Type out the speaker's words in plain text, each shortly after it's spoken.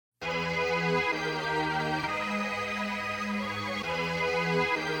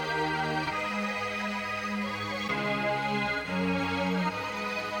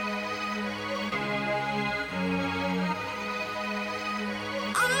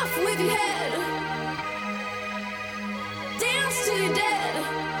off with your head. Dance till you're dead.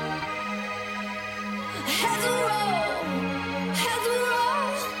 Heads will roll, heads will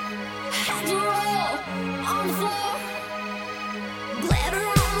roll, heads will roll on the floor. Glitter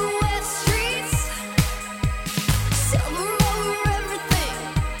on the wet streets, silver over everything.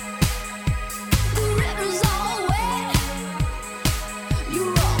 The river's all wet,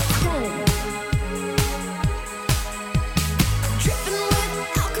 you're all chrome. Dripping with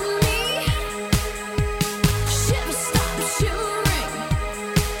alchemy, shiver stop shivering.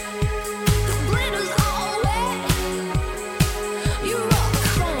 The glitter's all wet, you're all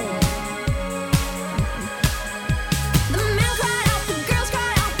chrome. The man cried out, the girls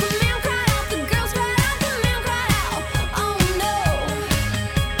cried out, the man cried out, the girls cried out, the man cried out. Oh no.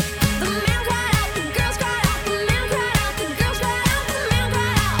 The man cried out, the girls cried out, the man cried out, the girls cried out, the man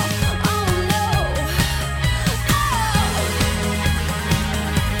cried out. Oh no.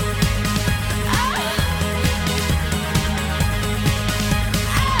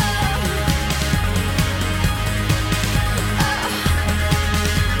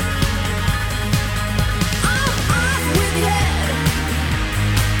 Off with your head.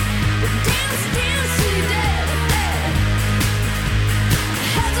 Dance, dance till you're dead.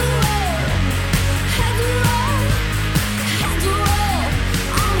 Heads will roll, heads will roll, heads will roll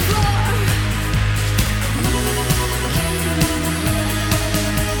on the floor.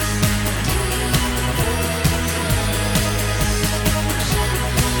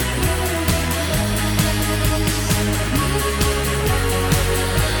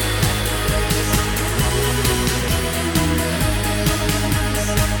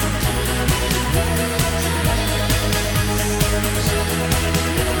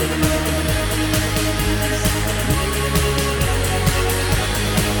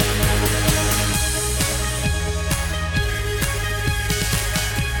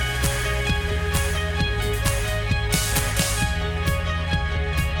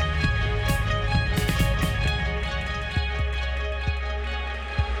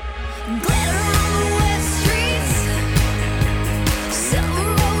 Glitter on the wet streets, silver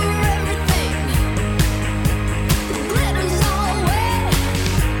over everything. The glitter's all wet,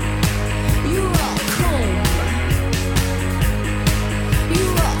 you're all chrome.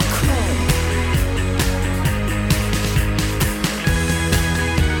 You're all chrome.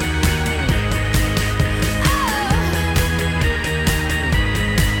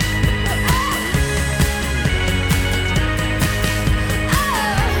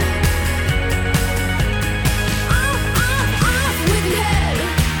 Off with your head.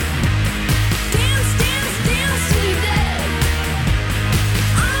 Dance, dance, dance till you're dead.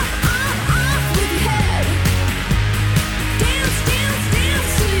 Off with your head. Dance, dance,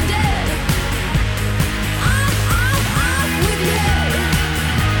 dance till you're dead. Off with your head.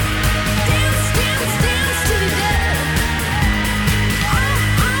 Dance, dance, dance till you're dead.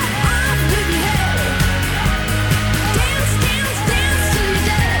 Off with your head. Dance, dance, dance till you're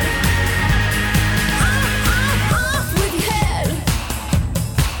dead. Off with your head.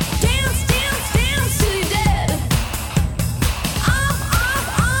 Dance, dance, dance till you're dead.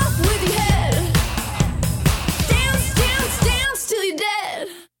 Off with your head. Dance, dance, dance till you're dead.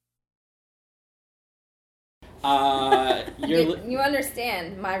 You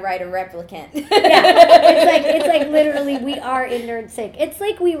understand my right of replicant. It's like literally we are in Nerd Sync. It's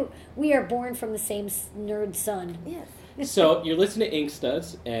like we are born from the same nerd sun. Yes. So you're listening to Ink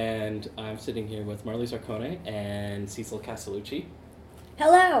Studs, and I'm sitting here with Marley Zarcone and Cecil Castellucci.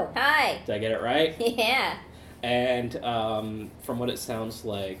 Hello. Hi. Did I get it right? Yeah. And from what it sounds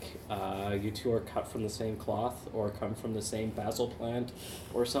like, you two are cut from the same cloth or come from the same basil plant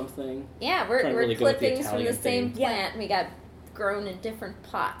or something. Yeah, Trying to we're really go with the clippings from the Italian same thing. plant. We got grown in different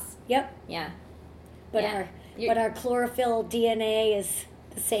pots. Yep. Yeah. But Yeah. our chlorophyll DNA is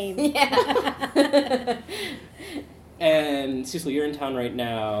the same. Yeah. And Cecil, you're in town right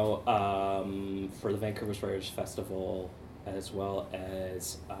now for the Vancouver Writers Festival, as well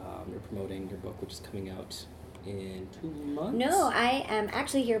as you're promoting your book, which is coming out in 2 months. No, I am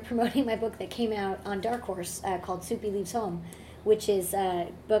actually here promoting my book that came out on Dark Horse called Soupy Leaves Home, which is a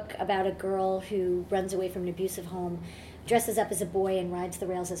book about a girl who runs away from an abusive home, dresses up as a boy, and rides the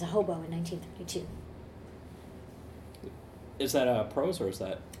rails as a hobo in 1932. Is that a prose or is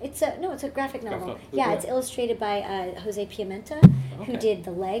that? It's a graphic novel. Graphic- Yeah, yeah. it's illustrated by Jose Piamenta, who Okay. did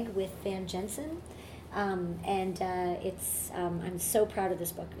The Leg with Van Jensen, it's I'm so proud of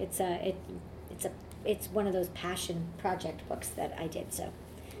this book. It's one of those passion project books that I did. So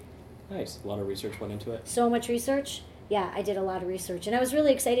Nice. A lot of research went into it. so much research. Yeah, I did a lot of research, and I was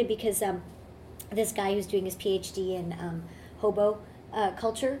really excited because this guy who's doing his PhD in hobo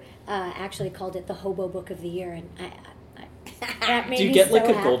culture actually called it the Hobo Book of the Year, and that made Do you me get so like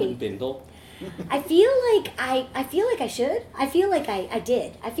a happy. golden bindle? I feel like I should. I feel like I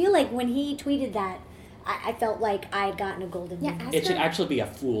did. I feel like when he tweeted that, I felt like I had gotten a golden Yeah, bindle. ask It should her- actually be a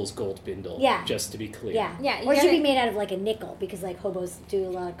fool's gold bindle. Yeah. Just to be clear. Yeah, Yeah, you or it should gotta- be made out of like a nickel because like hobos do a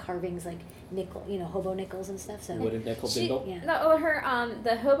lot of carvings, like nickel, hobo nickels and stuff. So Wooden nickel She, bindle. Yeah. no, her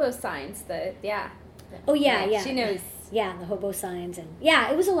the hobo signs. oh yeah. She knows. Yeah, the hobo signs, and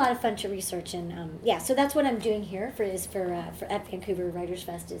it was a lot of fun to research, and so that's what I'm doing here for at Vancouver Writers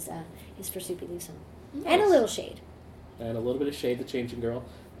Fest is for Soupy Leaves Home, and a little shade. And a little bit of Shade the Changing Girl,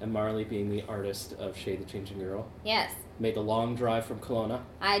 and Marley being the artist of Shade the Changing Girl. Yes, Made the long drive from Kelowna.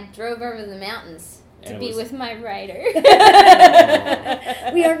 I drove over the mountains to And it be was- with my writer.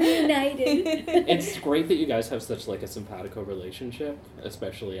 We are reunited. It's great that you guys have such like a simpatico relationship,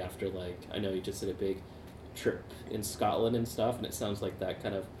 especially after I know you just did a big trip in Scotland and stuff, and it sounds like that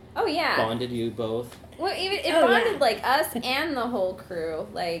kind of Oh yeah. bonded you both. Well, even it Oh, bonded yeah. like us and the whole crew.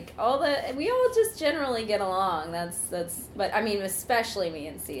 Like we all just generally get along. That's. But I mean, especially me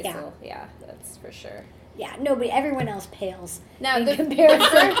and Cecil. Yeah, that's for sure. Yeah, nobody, everyone else pales No, in the- comparison.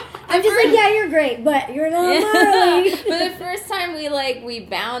 the I'm just like, yeah, you're great, but you're not Marley. But the first time we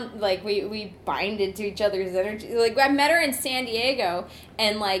we binded to each other's energy. Like I met her in San Diego,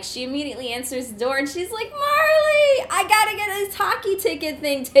 and like she immediately answers the door, and she's like, "Marley, I gotta get this hockey ticket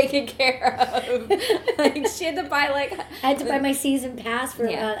thing taken care of." Like she had to buy like. I had to buy my season pass for.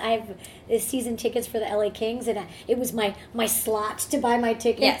 Yeah. I have season tickets for the LA Kings, and it was my slot to buy my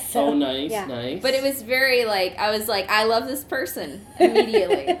tickets. Yes. So, Oh, nice, yeah. nice. But it was very like I was like I love this person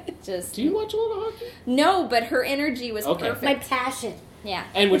immediately. Just Do you watch a lot of hockey? no, but her energy was Okay. perfect. My passion. Yeah,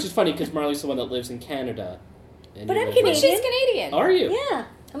 And which is funny because Marley's the one that lives in Canada. And But you I'm live in- but Canadian. she's Canadian. Are you? Yeah,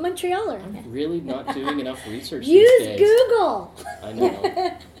 I'm Montrealer. I'm really not doing enough research Use these days. Google. I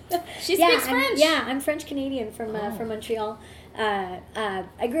know. She speaks French. I'm French Canadian from Montreal.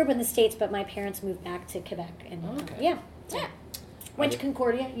 I grew up in the States, but my parents moved back to Quebec, and Okay. yeah, Yeah. went to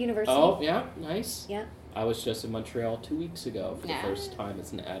Concordia University. Oh, yeah, nice. Yeah. I was just in Montreal 2 weeks ago for Yeah. the first time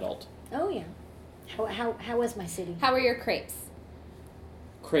as an adult. Oh yeah. How was my city? How were your crepes?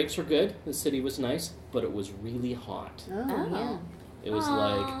 Crepes were good. The city was nice, but it was really hot. Oh, Oh. yeah. It was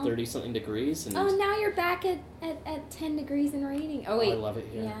Aw. like 30-something degrees, and Oh, now you're back at 10 degrees and raining. Oh, wait. I love it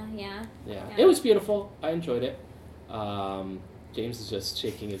here. Yeah. Yeah. Yeah. It was beautiful. I enjoyed it. James is just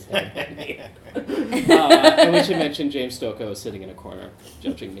shaking his head at me. And we should mention James Stocco is sitting in a corner,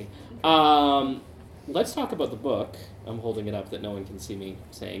 judging me. Let's talk about the book. I'm holding it up that no one can see me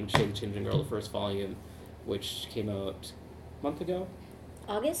saying Shade the Changing Girl, the first volume, which came out a month ago.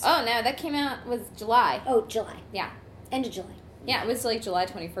 August? Oh, no, that came out, was July. Oh, July. Yeah. End of July. Yeah, it was like July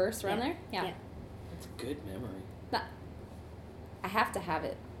 21st, around Yeah. there. Yeah. Yeah. That's a good memory. I have to have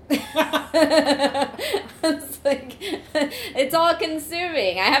it. It's like, it's all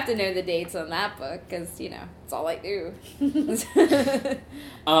consuming. I have to know the dates on that book because, it's all I do.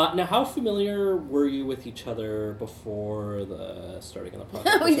 Now, how familiar were you with each other before the starting of the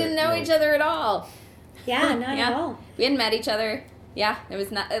project? We didn't know each other at all. Yeah, not Yeah. at all. We hadn't met each other. Yeah, it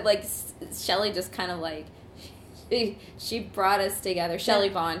was not like Shelley just kind of like she brought us together. Shelley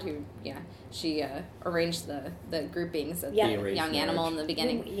Bond, who she arranged the groupings of Yeah. the The arranged young animal in the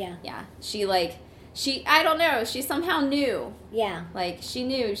beginning. Yeah. Yeah, she I don't know. She somehow knew. Yeah. Like she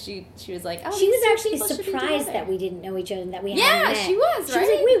knew. She was like, oh, She these was two actually people should be surprised together. that we didn't know each other and that we Yeah, hadn't met. she was, She was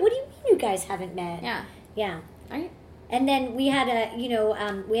right? like, wait, what do you mean you guys haven't met? Yeah. Yeah. Right. And then we had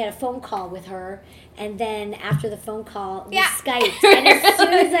a phone call with her, and then after the phone call, we Yeah. Skyped. And as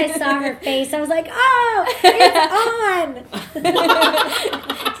soon as I saw her face, I was like, oh, it's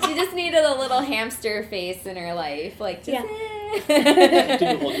on! She just needed a little hamster face in her life, like just. Did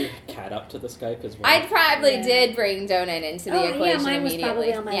you hold your cat up to the Skype as well? I probably Yeah. did bring Donut into the Oh, yeah, equation mine was immediately.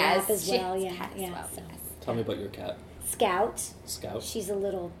 probably on my yes, lap as she well, has yeah, a cat as yeah, well, so. yes. Tell me about your cat, Scout. Scout. She's a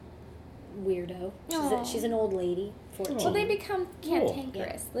little weirdo. Aw. She's an old lady, 14. Well, they become Cool.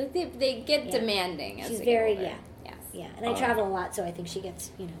 cantankerous. Like they get Yeah. demanding as She's they very, get older. yeah. Yes. Yeah, and I travel a lot, so I think she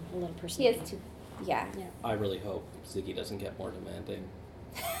gets, a little She personality. has two. Yeah. I really hope Ziggy doesn't get more demanding.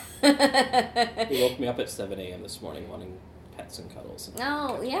 He woke me up at 7 a.m. this morning wanting pets and cuddles.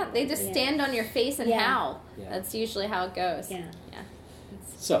 Oh, yeah. They just Yeah. stand on your face and Yeah. howl. Yeah. That's usually how it goes. Yeah.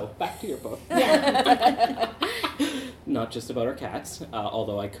 So, back to your book. Yeah. Not just about our cats,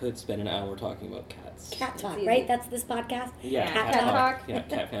 although I could spend an hour talking about cats. Cat talk, easy. right? That's this podcast? Yeah, Cat cat talk. Yeah,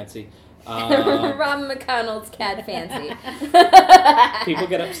 cat fancy. Robin McConnell's cat fancy. People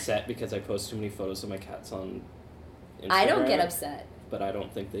get upset because I post too many photos of my cats on Instagram. I don't get upset. But I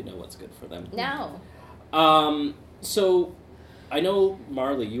don't think they know what's good for them. No. So, I know,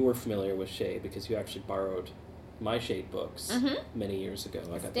 Marley, you were familiar with Shade because you actually borrowed my Shade books many years ago.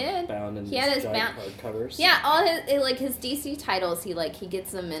 I got them Did. bound in He these had his giant hardcovers. Yeah, all his DC titles, he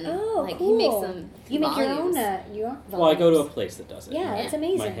gets them in. Oh, like cool. he makes them. You make your own volumes. Volumes. Well, I go to a place that does it. Yeah, My- that's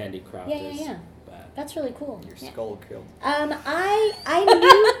amazing. My handicraft Yeah, is yeah. bad. That's really cool. Your skull killed.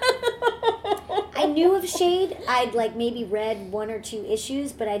 I knew of Shade. I'd like maybe read 1 or 2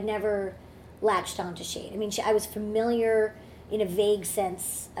 issues, but I'd never latched onto Shade. I mean, I was familiar in a vague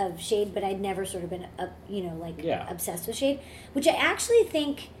sense of Shade, but I'd never sort of been Yeah. obsessed with Shade, which I actually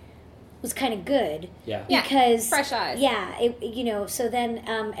think was kind of good. Yeah. Yeah, Because fresh eyes. Yeah, so then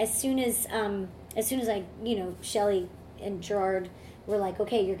as soon as I Shelley and Gerard were like,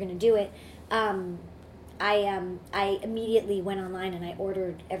 okay, you're going to do it. I immediately went online and I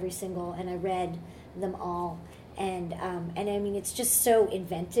ordered every single, and I read them all, and I mean it's just so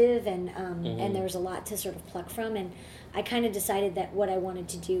inventive, and and there's a lot to sort of pluck from, and I kind of decided that what I wanted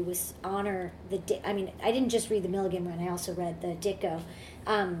to do was honor I mean, I didn't just read the Milligan run, I also read the Ditko,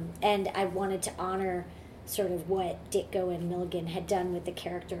 and I wanted to honor sort of what Ditko and Milligan had done with the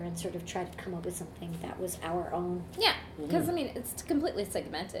character and sort of try to come up with something that was our own. Yeah, because I mean it's completely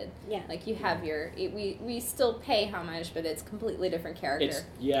segmented. Yeah. Like you have we still pay homage, but it's completely different character.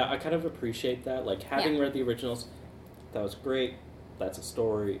 I kind of appreciate that. Like, having read the originals, that was great. That's a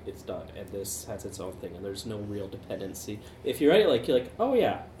story. It's done. And this has its own thing. And there's no real dependency. If you write it, you're like, oh,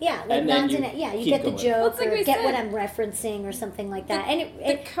 yeah. Yeah, like And then nods you in it. Yeah, you keep get the going. joke Well, it's like or we get what said. I'm referencing or something like that. The- And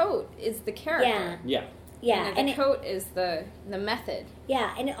it coat is the character. Yeah. Yeah. yeah, And the coat is the method.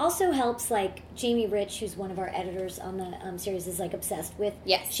 yeah, and it also helps. Like Jamie Rich, who's one of our editors on the series, is like obsessed with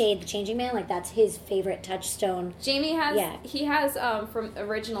Yes. Shade the Changing Man. Like that's his favorite touchstone. Jamie has Yeah. he has from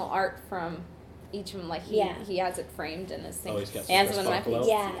original art from each of them. Like he has it framed in his thing. Oh, he's got He has some one of my Buffalo.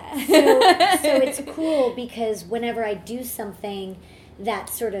 pieces. Yeah, so it's cool because whenever I do something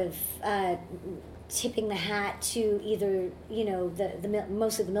that's sort of tipping the hat to either the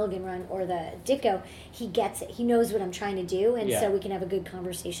mostly the Milligan run or the Ditko, he gets it. He knows what I'm trying to do, and Yeah. so we can have a good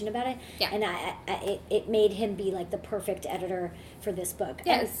conversation about it. Yeah. And it made him be like the perfect editor for this book.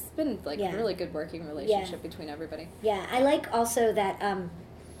 Yeah, And- it's been like Yeah. a really good working relationship between everybody. yeah, I like also that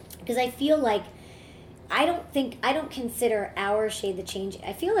because I feel like I don't consider our Shade the Change.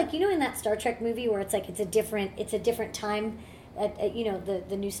 I feel like in that Star Trek movie where it's like it's a different time.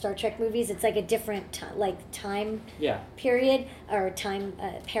 The new Star Trek movies, it's like a different time Yeah. period or time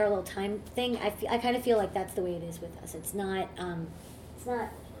parallel time thing. I kind of feel like that's the way it is with us. It's not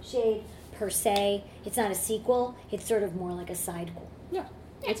Shade per se. It's not a sequel. It's sort of more like a sidequel. Yeah.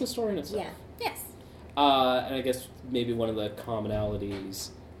 It's a story in itself. Yeah. Yes. And I guess maybe one of the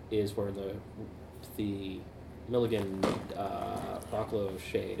commonalities is where the Milligan Buffalo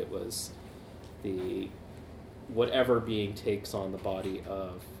Shade, it was the whatever being takes on the body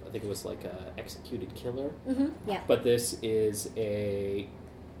of, I think it was like a executed killer. Mm-hmm. Yeah. But this is a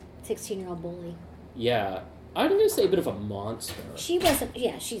 16-year-old bully. I'm going to say a bit of a monster. She wasn't.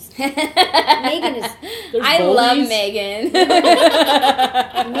 Yeah, she's. Megan is. There's I love bullies. Megan.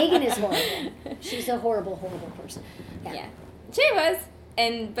 Megan is horrible. She's a horrible, horrible person. Yeah, she was,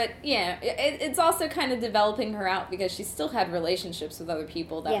 but it's also kind of developing her out because she still had relationships with other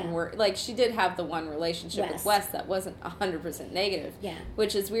people that Yeah. were like she did have the one relationship Wes. with Wes that wasn't 100% negative. Yeah.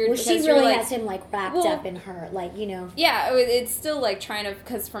 which is weird. Well, because she you're really like, has him wrapped well, up in her, Yeah, it's still like trying to,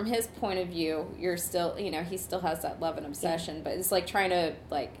 because from his point of view, you're still, he still has that love and obsession, but it's like trying to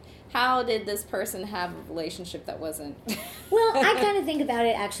how did this person have a relationship that wasn't? Well, I kind of think about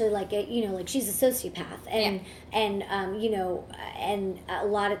it actually like she's a sociopath, and and a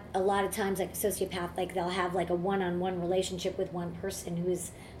lot of times like a sociopath, they'll have a one-on-one relationship with one person who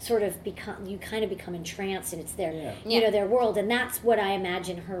is sort of you kind of become entranced, and it's their their world, and that's what I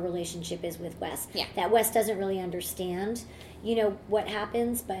imagine her relationship is with Wes. Yeah. That Wes doesn't really understand, what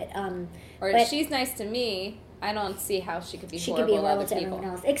happens, but Or she's nice to me. I don't see how she could be she horrible could be horrible to to other everyone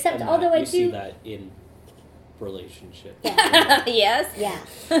people. else, except And although I you see do. that in relationships. Yes. Yeah.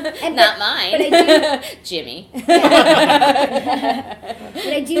 Not mine. but I Jimmy. But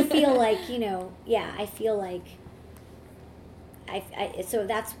I do feel like I feel like so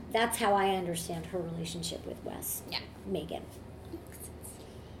that's how I understand her relationship with Wes. Yeah. Megan.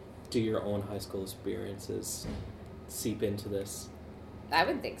 Do your own high school experiences seep into this? I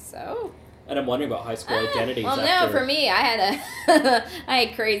would think so. And I'm wondering about high school identities. Well, after... no, for me, I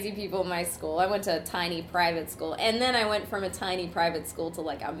had crazy people in my school. I went to a tiny private school, and then I went from a tiny private school to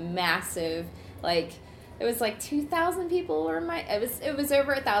a massive, it was 2,000 people, or it was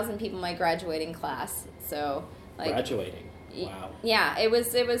over 1,000 people in my graduating class. So Graduating. Wow. Yeah, it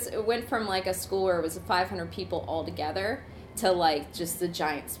went from a school where it was 500 people all together, to like just a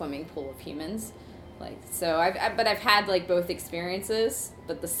giant swimming pool of humans. Like, so I've had like both experiences,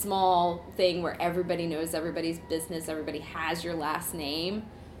 but the small thing where everybody knows everybody's business, everybody has your last name,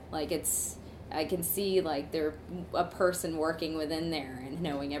 like I can see like they're a person working within there and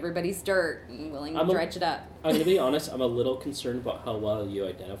knowing everybody's dirt and willing to dredge it up. I'm gonna be honest. I'm a little concerned about how well you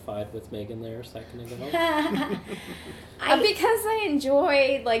identified with Megan there a second ago. Because I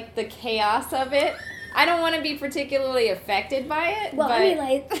enjoy like the chaos of it. I don't want to be particularly affected by it. Well, but I mean,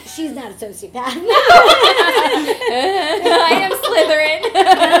 like, she's not a sociopath. I am Slytherin.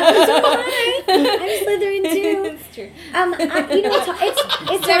 I'm Slytherin too. It's true. You know, it's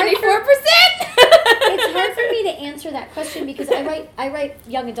 74%. It's hard for me to answer that question because I write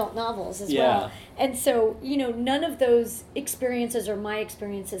young adult novels as well, and so you know none of those experiences are my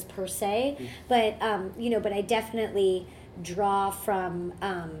experiences per se, but you know, but I definitely draw from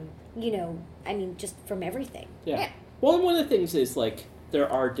you know, I mean, just from everything. Yeah. Well, and one of the things is like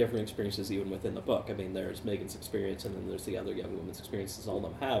there are different experiences even within the book. I mean, there's Megan's experience, and then there's the other young women's experiences. All of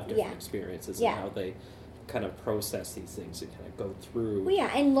them have different experiences and how they kind of process these things and kind of go through. Well, yeah,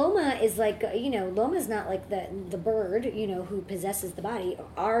 and Loma is like, you know, Loma's not like the bird, you know, who possesses the body.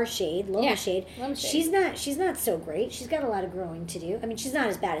 Our Shade, Loma Shade, she's not so great. She's got a lot of growing to do. I mean, she's not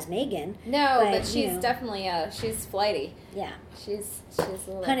as bad as Megan. No, but she's definitely she's flighty. Yeah. She's a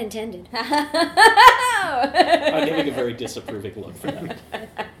little... Pun intended. I'm giving a very disapproving look for that.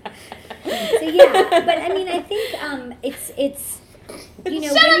 So yeah, but I mean, I think it's you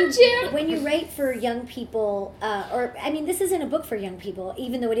know, when you write for young people, or I mean, this isn't a book for young people,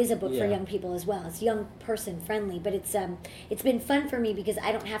 even though it is a book for young people as well. It's young person friendly, but it's been fun for me because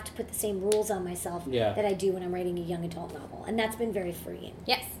I don't have to put the same rules on myself that I do when I'm writing a young adult novel, and that's been very freeing.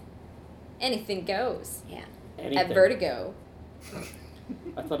 Yes, anything goes. Yeah. Anything. At Vertigo.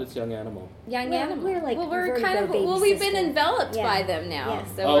 I thought it's Young Animal. Young Animal. We're like we're Vertigo kind of baby we've sister. been enveloped by them now. Yeah.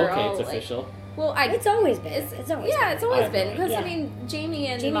 So we're okay, all it's like, official. well, It's always been. It's always been. it's always been because Yeah. I mean Jamie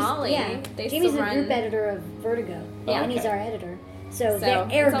and Jamie's, Molly. They Jamie's still the run. group editor of Vertigo, Yeah. and he's our editor. So, So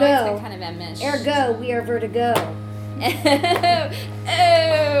it's always ergo, been kind of amish. ergo, we are Vertigo.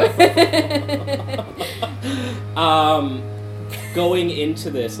 Going into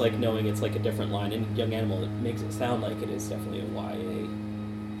this, like knowing it's like a different line in Young Animal, it makes it sound like it is definitely a YA.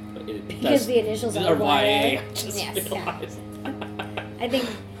 But it Because the initials are YA. YA. I just Yes, realized. I think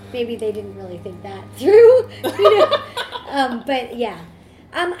maybe they didn't really think that through, you know. But yeah,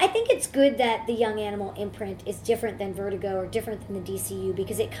 I think it's good that the Young Animal imprint is different than Vertigo or different than the DCU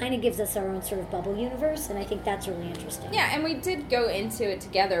because it kind of gives us our own sort of bubble universe, and I think that's really interesting. Yeah, and we did go into it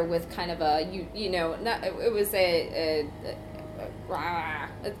together with kind of a you know not it was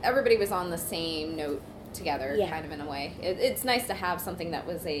everybody was on the same note together, kind of in a way. It's nice to have something that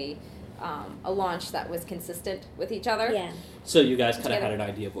was a launch that was consistent with each other. Yeah. So you guys kind of had an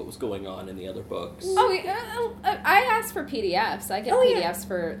idea of what was going on in the other books. Oh, I asked for PDFs. I get PDFs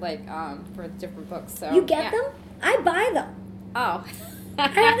for like for different books. So You get them? I buy them. Oh. I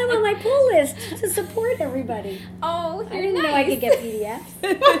have them on my pull list to support everybody. Oh, I you're didn't nice. know I could get PDFs.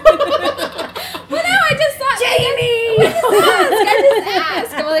 Well, no, I just thought Jamie! I just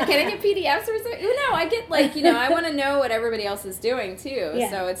asked. I'm like, can I get PDFs or something? No, I get like I want to know what everybody else is doing too. Yeah.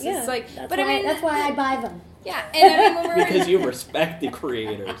 So it's just like, that's but why, I mean, that's why I buy them. Yeah, and I mean when we're Because you respect the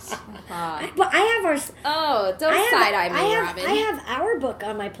creators. But I have our. don't side eye me, Robin. I have our book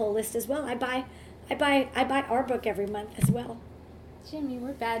on my pull list as well. I buy our book every month as well. Jimmy,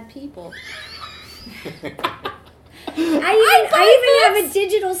 we're bad people. I even have a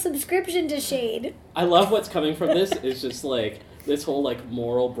digital subscription to Shade. I love what's coming from this. Is just like this whole like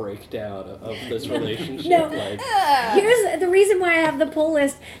moral breakdown of this relationship. No. Like, Here's the reason why I have the pull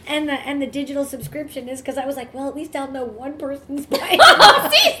list and the digital subscription is because I was like, well, at least I'll know one person's buying.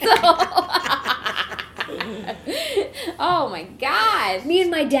 Oh my God! Me and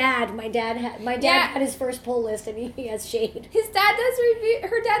my dad. My dad had his first pull list, and he has Shade. His dad does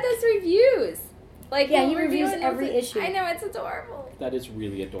her dad does reviews. Like Yeah, he'll he review reviews it every and issue. I know, it's adorable. that is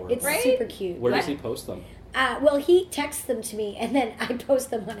really adorable. It's Right? super cute. Where does he post them? Well, he texts them to me, and then I post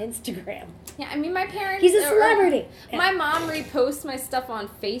them on Instagram. Yeah, I mean, my parents. He's a celebrity. My mom reposts my stuff on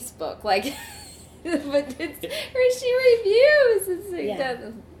Facebook, like, but she reviews. It's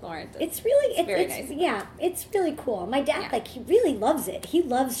like, Lauren does. It's really, very it's nice. Yeah, it's really cool. My dad, like, he really loves it. He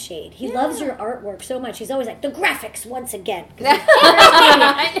loves Shade. He loves your artwork so much. He's always like, the graphics once again. 'Cause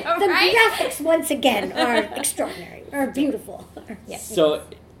I know, the right? graphics once again are extraordinary, are beautiful. So,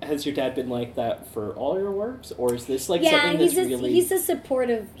 has your dad been like that for all your works, or is this like Yeah, something he's that's a, really? he's a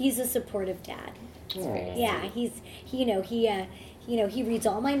supportive dad. Aw. Yeah, he he reads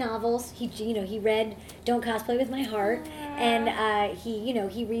all my novels. He read Don't Cosplay with My Heart, and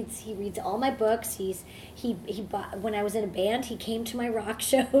he reads all my books. He bought, when I was in a band, he came to my rock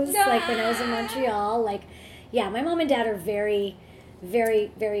shows, like when I was in Montreal. Like, yeah, my mom and dad are very,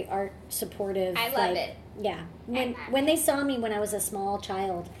 very, very art supportive. I love it. Yeah, when they saw me when I was a small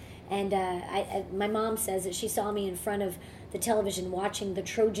child, and my mom says that she saw me in front of the television watching the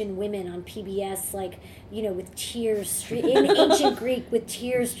Trojan Women on PBS, like, with tears in ancient Greek, with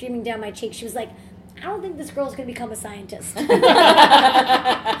tears streaming down my cheek. She was like, I don't think this girl's going to become a scientist, which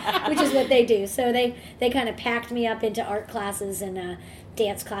is what they do. So they kind of packed me up into art classes and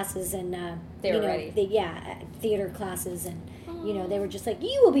dance classes and they were ready. Theater classes, and they were just like,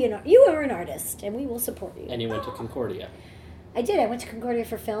 you are an artist, and we will support you. And you went to Concordia. I did. I went to Concordia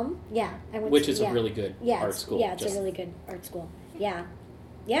for film. Yeah, Which is a really good art school. Yeah, it's a really good art school. Yeah.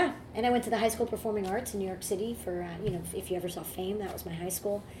 Yeah, and I went to the High School of Performing Arts in New York City for, if you ever saw Fame, that was my high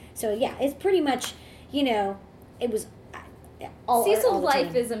school. So, yeah, it's pretty much, it was all Cecil's all the life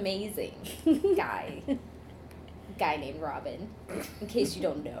time. is amazing. Guy named Robin, in case you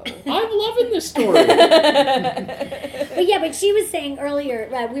don't know. I'm loving this story. But she was saying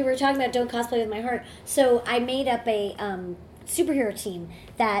earlier, we were talking about Don't Cosplay with My Heart, so I made up a superhero team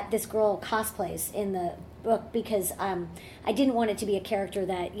that this girl cosplays in the book because I didn't want it to be a character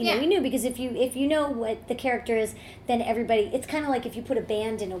that we knew, because if you know what the character is, then everybody, it's kind of like if you put a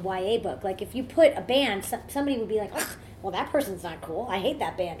band in a YA book. Like if you put a band, somebody would be like, ugh, well, that person's not cool, I hate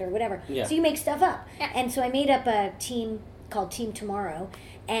that band, or whatever. Yeah. So you make stuff up. Yeah. And so I made up a team called Team Tomorrow,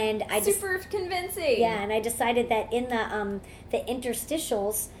 and I just Super convincing. yeah, and I decided that in the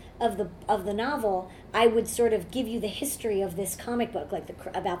interstitials of the novel, I would sort of give you the history of this comic book, like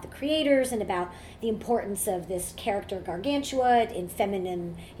about the creators and about the importance of this character Gargantua in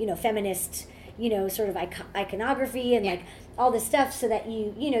feminist, sort of iconography and like all this stuff, so that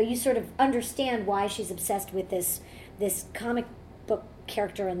you sort of understand why she's obsessed with this comic book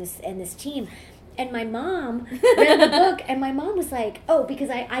character and this team. And my mom read the book, and my mom was like, "Oh, because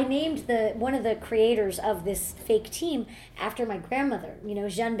I named one of the creators of this fake team after my grandmother,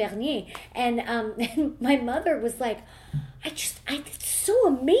 Jeanne Bernier." And my mother was like, "It's so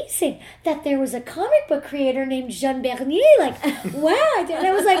amazing that there was a comic book creator named Jeanne Bernier. Like, wow!" And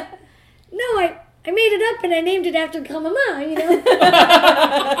I was like, "No, I made it up and I named it after Grandmama, I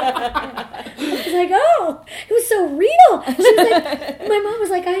was like, oh, it was so real." She was like, my mom was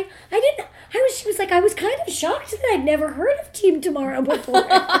like, she was like, I was kind of shocked that I'd never heard of Team Tomorrow before. Isn't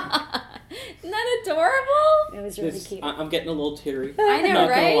that adorable? It was really cute. I'm getting a little teary. I know, Not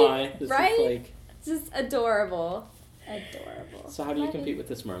right? gonna lie. This Right? is like... It's just adorable. Adorable. So how do you compete with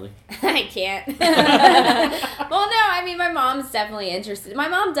this, Marley? I can't. Well, no, I mean, my mom's definitely interested. My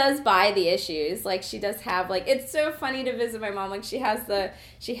mom does buy the issues. Like, she does have, like, it's so funny to visit my mom. Like, she has the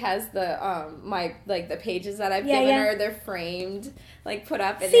the pages that I've given her. They're framed, like, put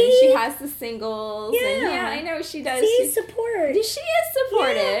up. And then she has the singles. Yeah. And yeah, I know she does. See, support. She is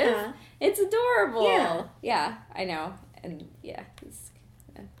supportive. Yeah. It's adorable. Yeah. Yeah, I know. And, yeah,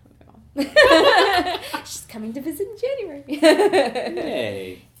 she's coming to visit in January.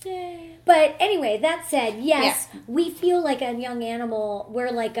 Hey. Yay. But anyway, that said, yes, we feel like a young animal. We're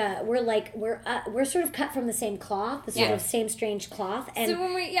sort of cut from the same cloth, the sort of same strange cloth, and So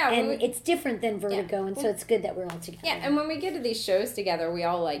when we it's different than Vertigo, and so it's good that we're all together. Yeah, and when we get to these shows together, we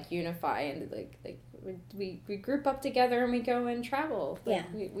all like unify and like we group up together and we go and travel. Like,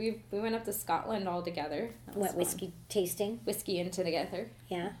 we went up to Scotland all together. That was Went fun. whiskey tasting. Whiskey into together.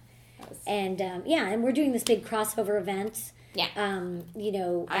 Yeah. That was- And and we're doing this big crossover event. Yeah.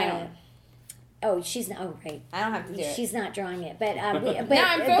 I don't. Oh, she's not. Oh, right. I don't have to do it. She's not drawing it, but I'm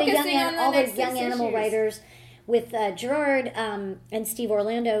focusing on the all next the young 6 animal issues. writers with Gerard and Steve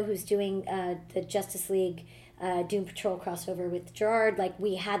Orlando, who's doing the Justice League Doom Patrol crossover with Gerard. Like,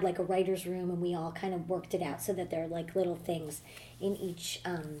 we had like a writers' room, and we all kind of worked it out so that there are like little things in each.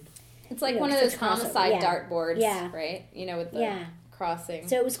 It's like you know, one of it's those a crossover. homicide Yeah. dartboards, Yeah. right? With the crossing.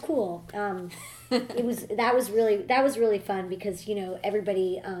 So it was cool. That was really fun because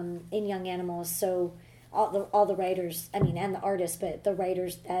everybody in Young Animal is so all the writers, I mean, and the artists, but the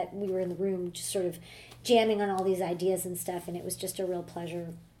writers that we were in the room just sort of jamming on all these ideas and stuff, and it was just a real pleasure.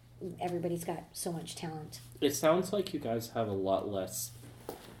 Everybody's got so much talent. It sounds like you guys have a lot less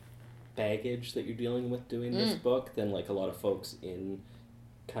baggage that you're dealing with doing this book than like a lot of folks in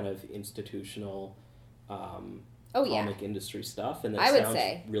kind of institutional comic industry stuff, and that I would sounds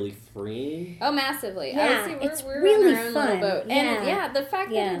say. really freeing. Oh, massively. Yeah, I would say it's we're really on our own fun. little boat. Yeah. And the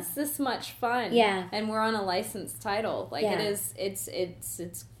fact Yeah. that it's this much fun. Yeah. And we're on a licensed title. Like Yeah. it is, it's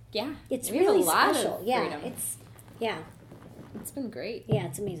It's we have really a lot special. of Yeah, freedom. it's It's been great. Yeah,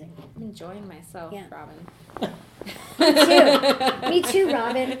 it's amazing. I'm enjoying myself, Yeah. Robin. Me too,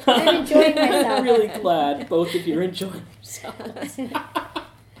 Robin. I'm enjoying myself. I'm really glad both of you are enjoying yourselves.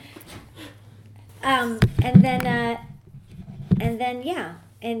 And then yeah,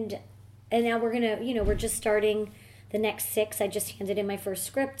 and now we're gonna, we're just starting the next 6. I just handed in my first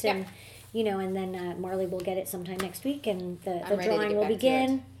script, and and then Marley will get it sometime next week, and the ready to drawing get will back to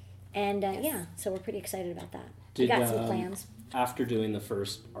begin, and Yes. yeah, so we're pretty excited about that. Did, we got some plans. After doing the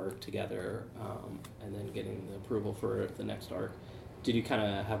first arc together, and then getting the approval for the next arc, did you kind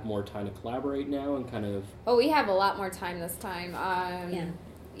of have more time to collaborate now and kind of... Oh, we have a lot more time this time.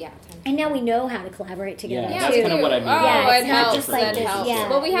 Yeah. And now we know how to collaborate together. Yeah, Yeah, that's we kind of do. what I mean. Oh, Yeah, it it's not helps. just like That this, helps. yeah,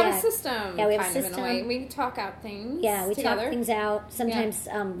 Well, we have yeah. a system. Yeah, we have a kind of, system. in a way. We talk out things. Yeah, we together. talk things out. Sometimes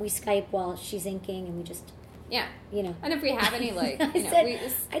we Skype while she's inking, and we just, Yeah. And if we have any, like,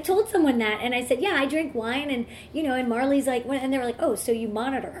 I told someone that, and I said, yeah, I drink wine, and and Marley's like, and they were like, oh, so you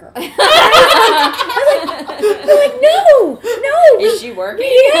monitor her? We're like, no, Is she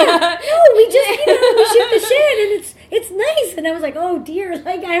working? Yeah, no, we just, we shoot the shit, and it's nice. And I was like, oh dear,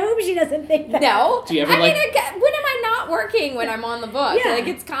 like I hope she doesn't think that. No. Do you ever, I like- mean, when am I not working when I'm on the book? Yeah, Like,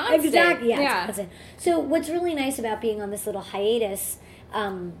 it's constant. Exactly. Yeah. Yeah. It's constant. So what's really nice about being on this little hiatus,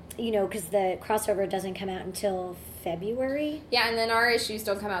 because the crossover doesn't come out until February. Yeah, and then our issues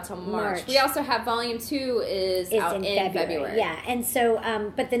don't come out till March. March. We also have Volume 2 is out in February. Yeah, and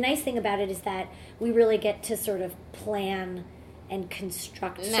so, but the nice thing about it is that we really get to sort of plan and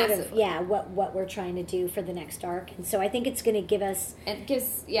construct Massively. what we're trying to do for the next arc. And so I think it's going to give us It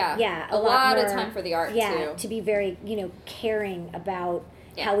gives, a a lot of more- time for the art, yeah, too. to be very, caring about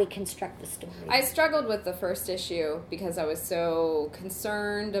Yeah. how we construct the story. I struggled with the first issue because I was so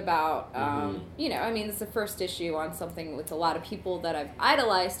concerned about, it's the first issue on something with a lot of people that I've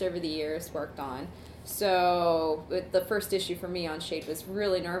idolized over the years, worked on. So the first issue for me on Shade was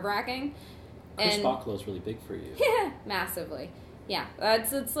really nerve-wracking. Chris Bocklow's really big for you. Yeah, massively. Yeah,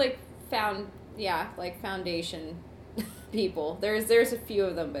 it's like foundation people. There's a few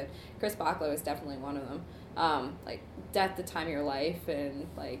of them, but Chris Bocklow is definitely one of them. Like Death, the Time of Your Life, and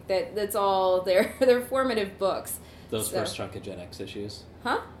like that's all they're formative books. Those first chunk of Gen X issues.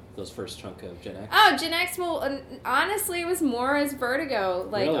 Huh? Those first chunk of Gen X. Oh, Gen X. Well, honestly, it was more as Vertigo.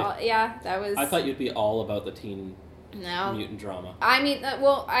 Like, Really? that was. I thought you'd be all about the teen No. mutant drama. I mean, I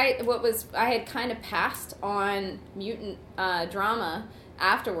had kind of passed on mutant drama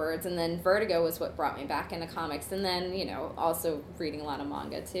afterwards, and then Vertigo was what brought me back into comics, and then also reading a lot of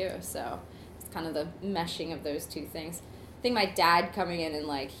manga too. So it's kind of the meshing of those two things. I think my dad coming in and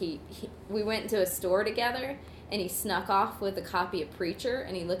like we went into a store together, and he snuck off with a copy of Preacher,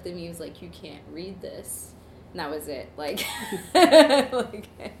 and he looked at me and was like, "You can't read this." And that was it. Like, I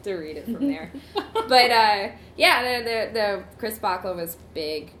had to read it from there. But, the Chris Bocklow was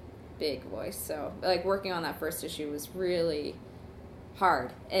big voice. So, like, working on that first issue was really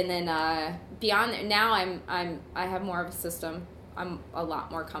hard. And then, beyond that, now I have more of a system. I'm a lot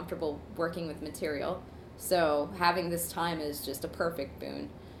more comfortable working with material. So, having this time is just a perfect boon.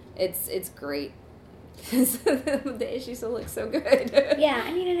 It's great. The issues will look so good. Yeah,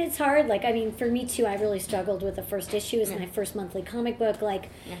 I mean, and it's hard. Like, I mean, for me too, I really struggled with the first issue. It was my first monthly comic book. Like,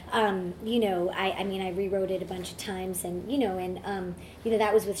 I rewrote it a bunch of times, and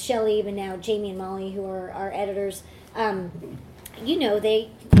that was with Shelley, but now Jamie and Molly, who are our editors, they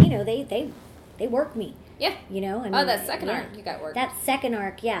work me. Yeah. That second yeah. arc you got work. That second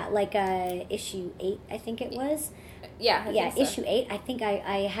arc, yeah, like issue 8, I think it was. Yeah. I think so. Issue 8. I think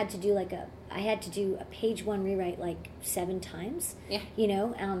I had to do a page 1 rewrite like 7 times. Yeah.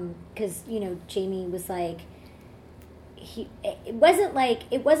 Because Jamie was like, it wasn't like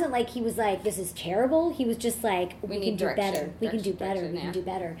he was like, this is terrible. He was just like, we can do better. We can do better. We can do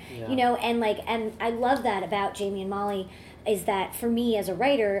better. Yeah. And I love that about Jamie and Molly, is that for me as a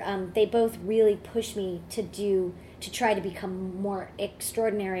writer, they both really push me to try to become more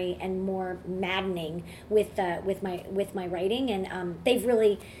extraordinary and more maddening with my writing, and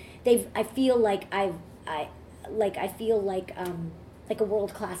I feel like I feel like a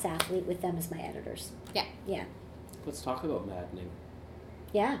world-class athlete with them as my editors. Yeah. Let's talk about maddening.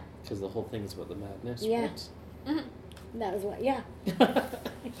 Yeah. Because the whole thing is about the madness, Yeah. right? Mm-hmm. That was what. Yeah.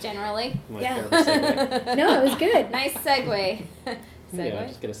 Generally. My Yeah. favorite segue. No, it was good. Nice segue. Yeah,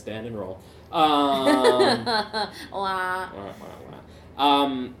 just gonna stand and roll. Wah.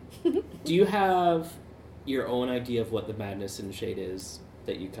 Do you have your own idea of what the madness in Shade is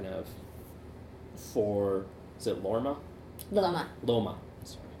that you kind of is it Loma. Loma,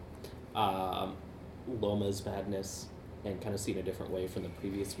 sorry. Loma's madness and kind of seen a different way from the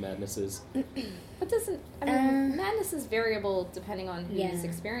previous Madnesses. But doesn't I mean madness is variable depending on who's Yeah.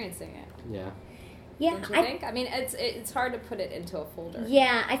 experiencing it. Yeah. Yeah, Don't you think? I mean, it's hard to put it into a folder.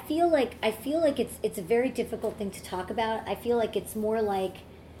 Yeah, I feel like it's a very difficult thing to talk about. I feel like it's more like,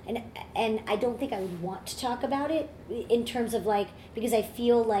 and I don't think I would want to talk about it in terms of like, because I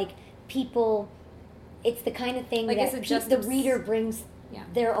feel like people, it's the kind of thing Like, is that it just the reader brings Yeah.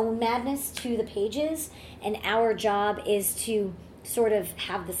 their own madness to the pages, and our job is to sort of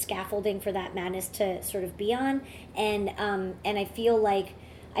have the scaffolding for that madness to sort of be on, and I feel like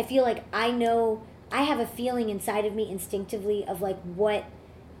I know. I have a feeling inside of me instinctively of like what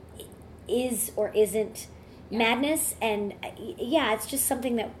is or isn't madness, and yeah, it's just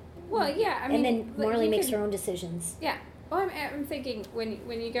something that. Well, yeah, I mean, and then like, Marley you makes could- her own decisions. Yeah. Well, I'm thinking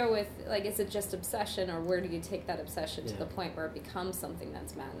when you go with, like, is it just obsession, or where do you take that obsession to Yeah. the point where it becomes something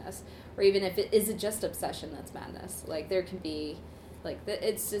that's madness, or even if it is it just obsession that's madness? Like, there can be, like,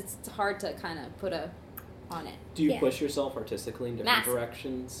 it's hard to kind of put a on it. Do you Yeah. push yourself artistically in different Massive.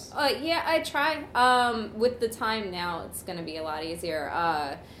 directions? Yeah, I try. With the time now, it's going to be a lot easier.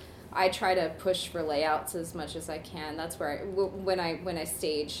 I try to push for layouts as much as I can. That's where when I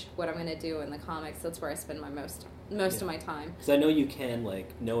stage what I'm going to do in the comics, that's where I spend my most of my time. Because I know you can, like,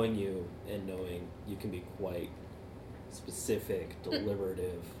 knowing you and knowing you can be quite specific,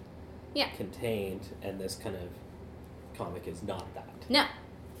 deliberative, Yeah. contained, and this kind of comic is not that. No,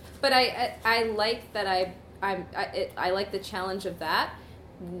 but I like that I like the challenge of that,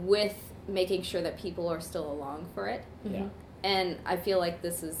 with making sure that people are still along for it, Yeah. and I feel like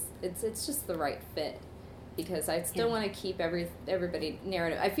this is it's just the right fit, because I still Yeah. want to keep everybody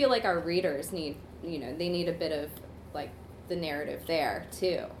narrative. I feel like our readers need they need a bit of like the narrative there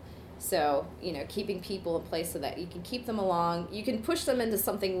too. So, keeping people in place so that you can keep them along. You can push them into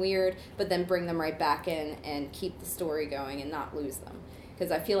something weird, but then bring them right back in and keep the story going and not lose them.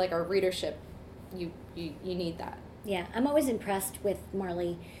 Because I feel like our readership, you need that. Yeah, I'm always impressed with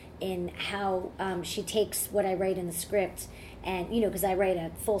Marley in how she takes what I write in the script, and because I write a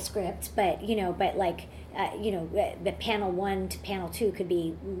full script, but like the panel 1 to panel 2 could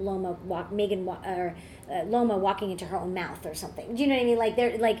be Loma walking into her own mouth or something. Do you know what I mean? Like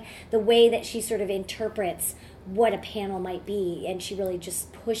they're like the way that she sort of interprets what a panel might be, and she really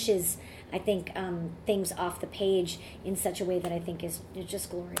just pushes, I think, things off the page in such a way that I think is just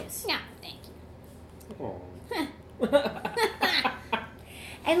glorious. Yeah, thank you.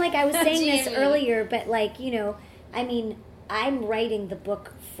 And like I was saying this Jamie. earlier, but like, I mean, I'm writing the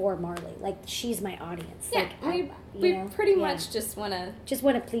book for Marley. Like she's my audience. Yeah, Like we pretty yeah. much just want to. just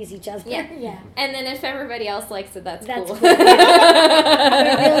want to please each other. Yeah. yeah. And then if everybody else likes it, that's That's cool. cool. But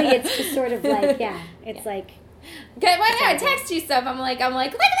really, it's just sort of like, it's like, Okay, when I text you stuff, I'm like, look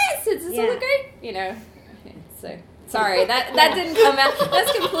at this. Does this Yeah. look great? So sorry that didn't come out.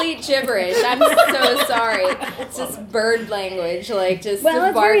 That's complete gibberish. I'm so sorry. It's just bird language, like just Well,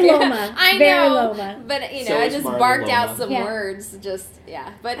 it's barking. very Loma. I Very know, Loma. but So I is just Marley barked Loma. out some Yeah. words. Just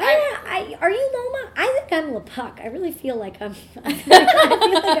but are you Loma? I think I'm Lepuck. I really feel like I'm. I feel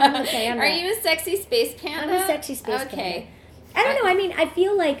like I'm the panda. are you a sexy space panda? I'm a sexy space Okay. panda. I don't know. I mean, I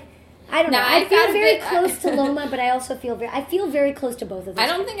feel like. I don't No, know. I I feel got a very bit- close to Loma, but I also feel very close to both of them. I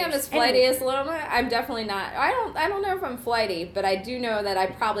don't think I'm as flighty as Loma. I'm definitely not. I don't know if I'm flighty, but I do know that I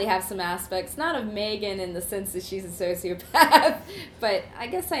probably have some aspects, not of Megan in the sense that she's a sociopath, but I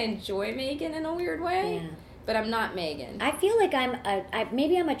guess I enjoy Megan in a weird way. Yeah. But I'm not Megan. I feel like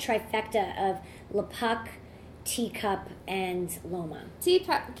maybe I'm a trifecta of Lepuck, Teacup, and Loma.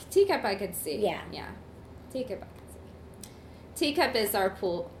 Teacup I could see. Yeah. Yeah. Teacup I could see. Teacup is our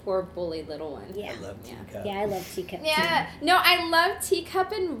poor bully little one. Yeah. I love Teacup. Yeah, I love Teacup. Yeah. No, I love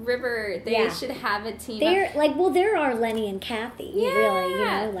Teacup and River. They Yeah. should have a team up. They're like, well, there are Lenny and Kathy. Yeah.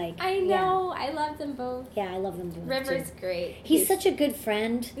 Really, like I know. I love them both. Yeah, I love them both. River's too. great. He's such a good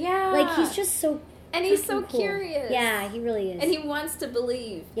friend. Yeah. Like he's just so. And he's so freaking cool. curious. Yeah, he really is. And he wants to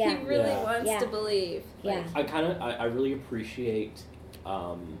believe. Yeah. He really Yeah. wants Yeah. to believe. Yeah. I really appreciate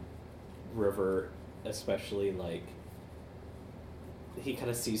River, especially like he kind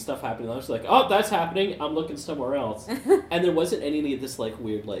of sees stuff happening. I was like, oh, that's happening. I'm looking somewhere else. And there wasn't any of this like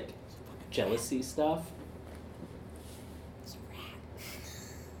weird like jealousy stuff.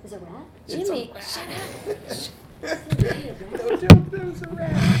 There's a rat. Jimmy, Don't tell me there was a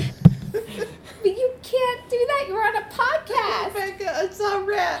rat. but you can't do that. You're on a podcast. Rebecca, it's a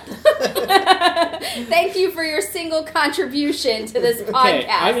rat. Thank you for your single contribution to this podcast. Okay,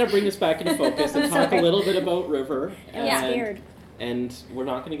 I'm gonna bring this back into focus and talk a little bit about River. I'm Yeah. scared. And we're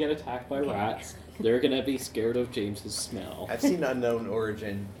not gonna get attacked by Okay. rats. They're gonna be scared of James's smell. I've seen Unknown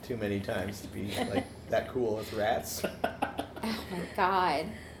Origin too many times to be like that cool with rats. Oh my god.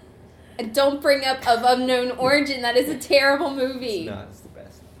 Don't bring up Of Unknown Origin. That is a terrible movie. It's not. It's the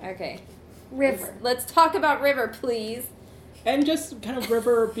best. Okay. River. Let's talk about River, please. And just kind of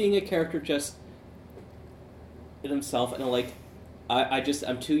River being a character just in himself, and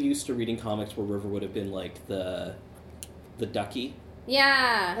I'm too used to reading comics where River would have been like the ducky.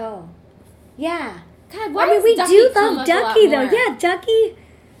 Yeah. Oh. Yeah. God, why I mean, does we Ducky do come love up a lot Ducky, though. more? Yeah, Ducky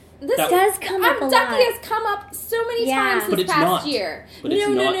This does come up a lot. Ducky has come up so many Yeah. times But this it's past not. year. But it's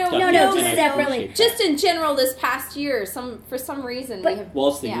not Ducky, no, and I just separately. appreciate that. Just in general, this past year, for some reason But- we have. Well,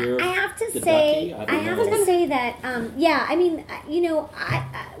 it's the Yeah. year of I have to the say, ducky. I don't have know. to say that, yeah. I mean,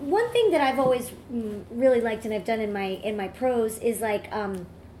 one thing that I've always really liked, and I've done in my prose, is like,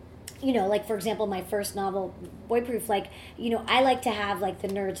 like for example, my first novel, Boy Proof. Like, I like to have like the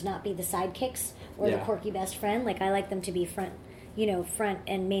nerds not be the sidekicks or the Yeah. quirky best friend. Like, I like them to be front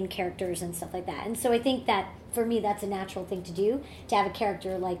and main characters and stuff like that. And so I think that for me, that's a natural thing to do, to have a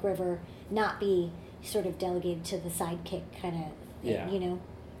character like River not be sort of delegated to the sidekick kind of. Yeah.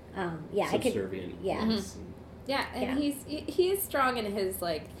 Yeah, I could. Subservient. Yeah. Mhm. Yeah, and he's strong in his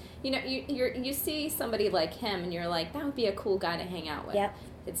like, you see somebody like him and you're like, that would be a cool guy to hang out with. Yep.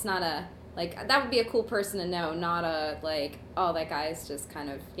 It's not a like that would be a cool person to know, not a like, oh, that guy's just kind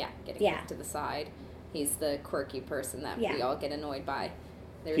of getting Yeah. put to the side. He's the quirky person that Yeah. we all get annoyed by.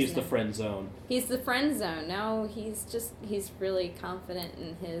 He's the friend zone. He's the friend zone. No, he's really confident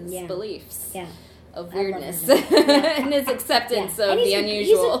in his Yeah. beliefs Yeah. of I love weirdness him. Yeah. and his acceptance Yeah. of And the he's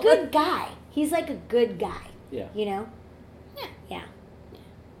unusual. He's a good guy. He's like a good guy. Yeah. Yeah. Yeah.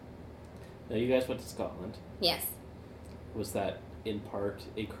 Now you guys went to Scotland. Yes. Was that in part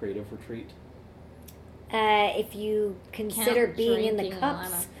a creative retreat? If you consider Count being in the drinking cups,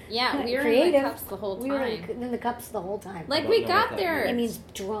 Lana. Yeah, we were in creative. the cups the whole time. we were in the cups the whole time. Like I we don't know what got that there. it means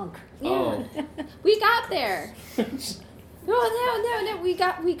drunk. Oh. We got there. No. We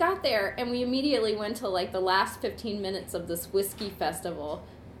got there, and we immediately went to like the last 15 minutes of this whiskey festival,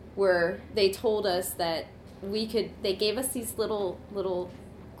 where they told us that we could. They gave us these little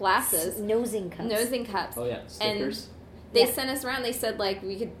glasses, Nosing cups. nosing cups. Oh yeah, Snickers. They Yeah. sent us around. They said like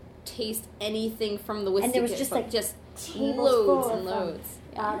we could taste anything from the whiskey. And there was kit, just, but like, just tables loads full and of loads.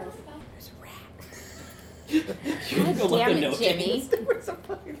 bottles. You God go look damn at it, notes. Jimmy. There was a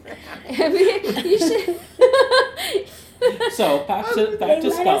fucking rat. You should. So back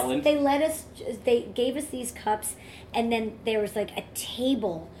to Scotland. They gave us these cups, and then there was like a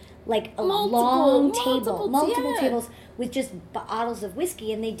table, like a Multiple multiple yeah. tables with just bottles of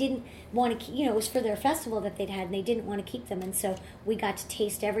whiskey, and they didn't want to. It was for their festival that they'd had, and they didn't want to keep them, and so we got to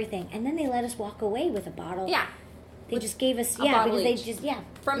taste everything, and then they let us walk away with a bottle. Yeah. They just gave us a bottle because they each. just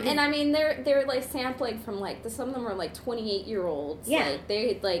And I mean they're like sampling from like some of them are like 28-year-olds. Yeah. Like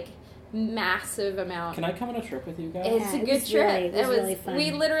they like massive amount. Can I come on a trip with you guys? It's Yeah, a it good was trip. really- it was really fun.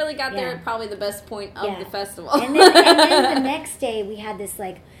 We literally got there Yeah. at probably the best point of Yeah. the festival. and then the next day we had this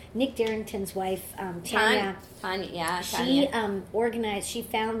like Nick Darrington's wife, Tanya. Tanya. She organized. She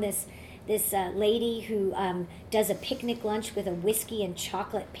found this lady who does a picnic lunch with a whiskey and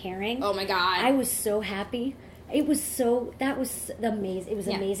chocolate pairing. Oh my god. I was so happy. It was amazing. It was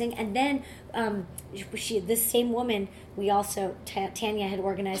Yeah. amazing. And then this same woman, we also Tanya had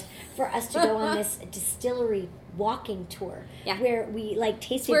organized for us to go on this distillery walking tour, Yeah. where we like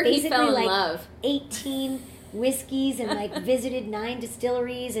tasted where he basically fell in like love. 18 whiskeys and like visited 9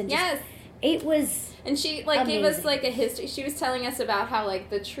 distilleries and just, Yes. it was And she like gave us Amazing. like a history. She was telling us about how like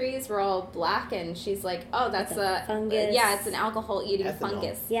the trees were all black, and she's like, "Oh, that's a fungus. Yeah, it's an alcohol-eating Ethanol.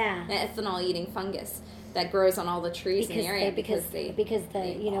 fungus. yeah. An ethanol-eating fungus that grows on all the trees in the area because the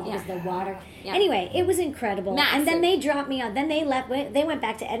water. Yeah. Anyway, it was incredible. And then Massive. they dropped me off. Then they went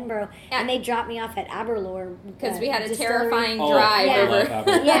back to Edinburgh Yeah. and they dropped me off at Aberlour because we had a distillery. terrifying Oh, drive Yeah. I love over.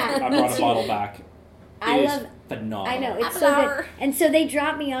 Aberlour. Yeah. I brought a bottle back. It I is love. phenomenal. I know it's so Aberlour. good. And so they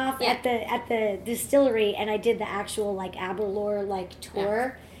dropped me off Yeah. at the distillery, and I did the actual like Aberlour like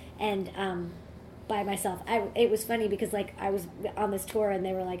tour, and by myself. It was funny because like I was on this tour, and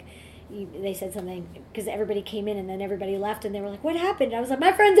they were like. They said something because everybody came in and then everybody left, and they were like, "What happened?" I was like,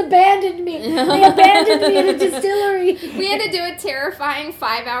 "My friends abandoned me. They abandoned me at a distillery." We had to do a terrifying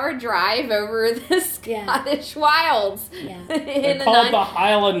 5-hour drive over the Yeah. Scottish wilds. Yeah. In They're called the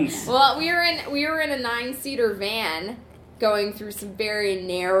Highlands. Well, we were in a 9-seater van going through some very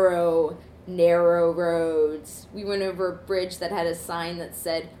narrow roads. We went over a bridge that had a sign that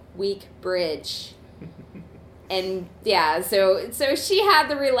said "Weak Bridge," and yeah, so she had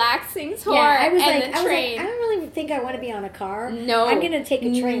the relaxing tour I was and like, the train. I don't really think I want to be on a car. No. I'm gonna take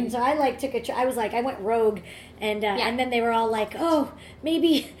a train. So I like took a. I was like, I went rogue, and then they were all like, oh,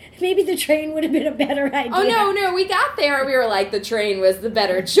 maybe the train would have been a better idea. Oh no, we got there and we were like, the train was the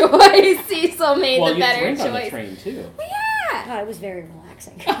better choice. Cecil made Well, the you better drink choice. on the train too. Yeah. Oh, it was very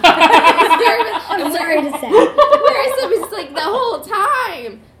relaxing. I'm I'm sorry to say. Whereas it was like the whole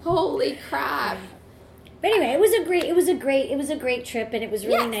time. Holy crap. But anyway, it was a great trip, and it was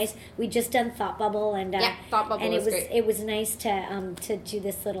really Yes. nice. We just done Thought Bubble, and Thought Bubble and was it was great. it was nice to do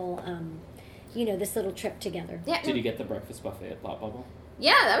this little this little trip together. Yeah. Did you get the breakfast buffet at Thought Bubble?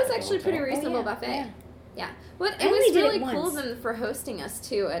 Yeah, that was actually pretty reasonable yeah, buffet. yeah. Yeah. Well, I it only was did it really cool once. of them for hosting us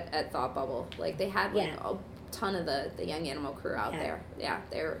too at Thought Bubble. Like they had like Yeah. a ton of the Young Animal crew out Yeah. there. Yeah,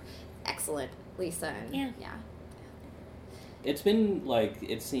 they're excellent, Lisa and Yeah. It's been like,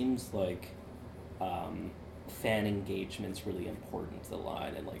 it seems like fan engagement's really important to the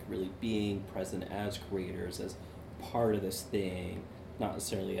line, and like really being present as creators, as part of this thing, not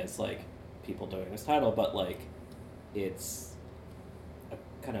necessarily as like people doing this title, but like it's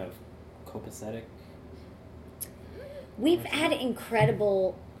a kind of copacetic. We've had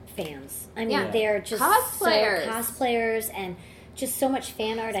incredible fans. I mean, Yeah. they're just Cosplayers. so cosplayers and just so much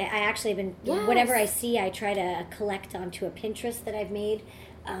fan art. I actually have been Yes. whatever I see, I try to collect onto a Pinterest that I've made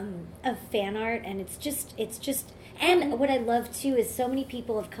of fan art, and it's just. And what I love too is so many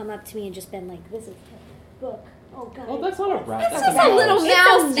people have come up to me and just been like, "This is a book." Oh God! Well, that's not a rat. It's That's just a little It's a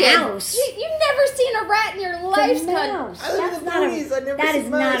mouse. kid. mouse. You've never seen a rat in your life, It's a mouse. I live in That's the not movies. I've never that seen is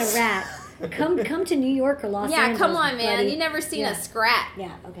not mice. a rat. Come to New York or Los Yeah, Angeles. come on, man. buddy. You never seen Yeah. a scrat.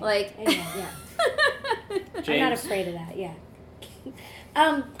 Yeah. Okay. Like- Anyway, yeah. I'm not James. afraid of that. Yeah.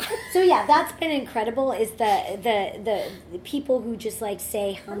 So yeah, that's been incredible. Is the people who just like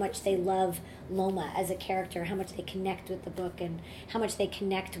say how much they love Loma as a character, how much they connect with the book, and how much they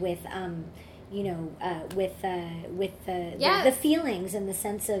connect with with Yes. the feelings and the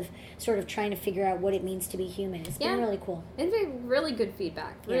sense of sort of trying to figure out what it means to be human. It's Yeah. been really cool. It's been really good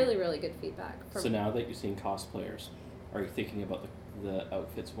feedback. Yeah. Really, really good feedback. So now that you've seen cosplayers, are you thinking about the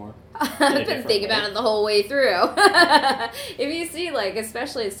outfits more? I've been different thinking way. about it the whole way through. If you see, like,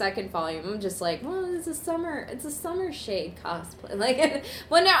 especially the second volume, I'm just like, well, it's a summer shade cosplay. Like,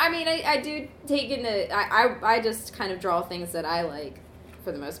 well, no, I mean, I do take into, I just kind of draw things that I like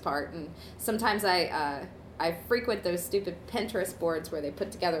for the most part, and sometimes I frequent those stupid Pinterest boards where they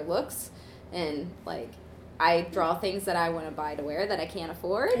put together looks, and like, I draw things that I want to buy to wear that I can't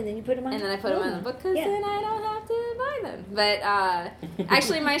afford. And then you put them on. And then I put them on the Loma. book because Yeah. then I don't have to buy them. But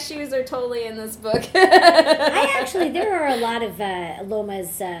actually, my shoes are totally in this book. I actually, there are a lot of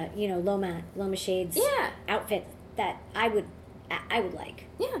Loma's, Loma Shades Yeah. outfits that I would like.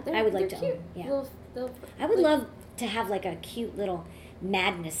 Yeah, I would like they're to cute. own, yeah. They'll, I would like- love to have like a cute little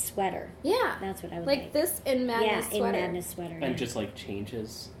Madness sweater. Yeah, That's what I would like like. this in Madness yeah, sweater. in Madness sweater. And yeah. just like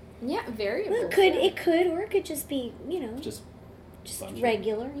changes, Yeah, variable. Well, it could, or it could just be, just just bunch of-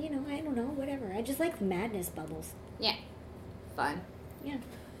 regular. I don't know, whatever. I just like the Madness bubbles. Yeah, fun. Yeah.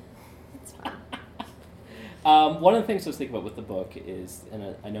 It's fun. One of the things I was thinking about with the book is,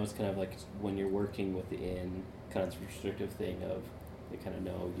 and I know it's kind of like when you're working within kind of this restrictive thing of, you kind of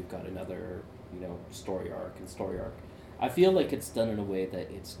know you've got another, story arc and story arc. I feel like it's done in a way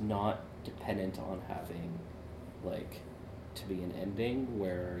that it's not dependent on having, like, to be an ending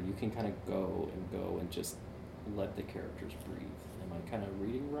where you can kind of go and just let the characters breathe. Am I kind of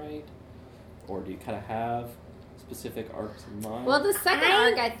reading right? Or do you kind of have specific arcs in mind? Well, the second I-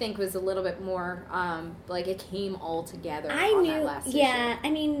 arc I think was a little bit more like it came all together. I on knew, that last yeah. issue. I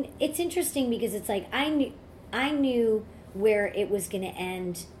mean, it's interesting because it's like I knew where it was going to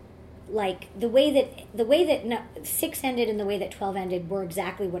end. Like the way that 6 ended and the way that 12 ended were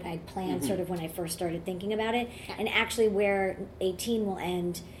exactly what I'd planned, sort of when I first started thinking about it. Yeah. And actually, where 18 will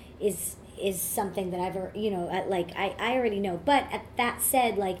end is something that I've I already know. But that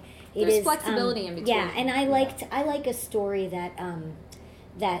said, like it There's is flexibility in between. Yeah, and I like a story that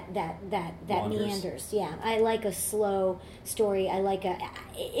that Wanders. meanders. Yeah, I like a slow story. I like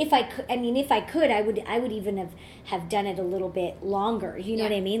if I could, I would even have done it a little bit longer. You know Yeah.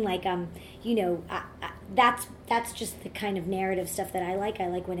 what I mean? Like that's just the kind of narrative stuff that I like. I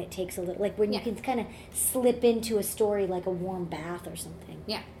like when it takes a little, like when you Yeah. can kind of slip into a story like a warm bath or something.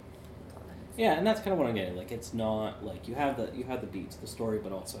 Yeah. yeah, and that's kind of what I'm getting. Like, it's not like you have the beats, the story,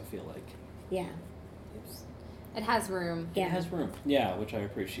 but also I feel like Yeah, It has room. yeah. it has room. Yeah, which I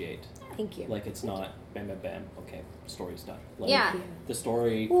appreciate. Thank you. Like, it's not bam, bam, bam. Okay, story's done. Like, Yeah. Thank you. the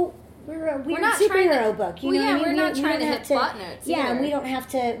story. Well, We're a weird not trying superhero to- book. You well, know yeah, what I mean? we're not We trying don't to have hit plot notes Yeah, and either. we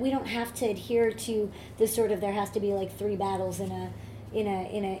don't have to adhere to the sort of there has to be like 3 battles in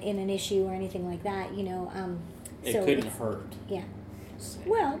an issue or anything like that. You know, It so couldn't it's- hurt. Yeah. Just saying.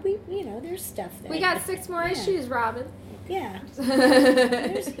 Well, there's stuff there. We got 6 more Yeah. issues, Robin. Yeah.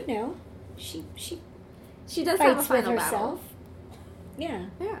 There's she She does have a fights with final herself. battle. Yeah.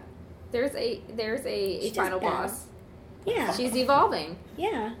 Yeah. There's a She does final battle. boss. Yeah. She's evolving,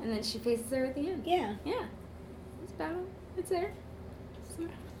 Yeah. and then she faces her at the end. Yeah. Yeah. It's battle. It's there.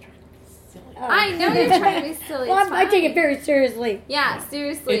 Oh. I know you're trying to be silly. Well, It's I take it fine. very seriously. Yeah,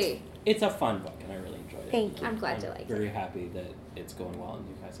 seriously. It's a fun book, and I really enjoyed it. Thank you. I'm glad you liked Very happy that it's going well, and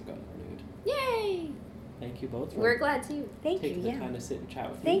you guys have gotten renewed. Yay! Thank you both for We're glad too. Thank you. taking the Yeah. time to sit and chat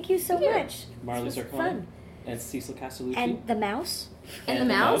with me. Thank you so Yeah. much. Marley This was Zarcone fun. and Cecil Castellucci. And the mouse. And the And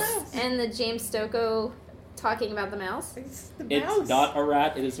the mouse. mouse. And the James Stocco talking about the mouse. It's the It's mouse. not a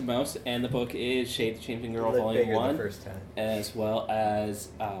rat, it is a mouse, and the book is Shade the Changing Girl Looked Volume bigger 1, the first time. as well as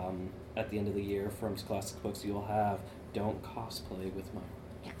at the end of the year from Scholastic Books, you'll have Don't Cosplay with My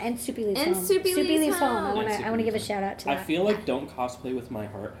Yeah, and Soupy Leaves And Home. Soupy Leaves Home. Home. I want And to Soupy give a Leaves shout out to I that. feel like Don't Cosplay with My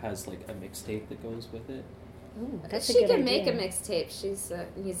Heart has like a mixtape that goes with it. Ooh, that's a She good can idea. make a mixtape. She's a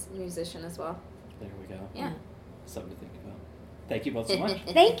musician as well. There we go. Yeah. Something to think about. Thank you both so much.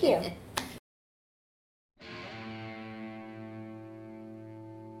 Thank you.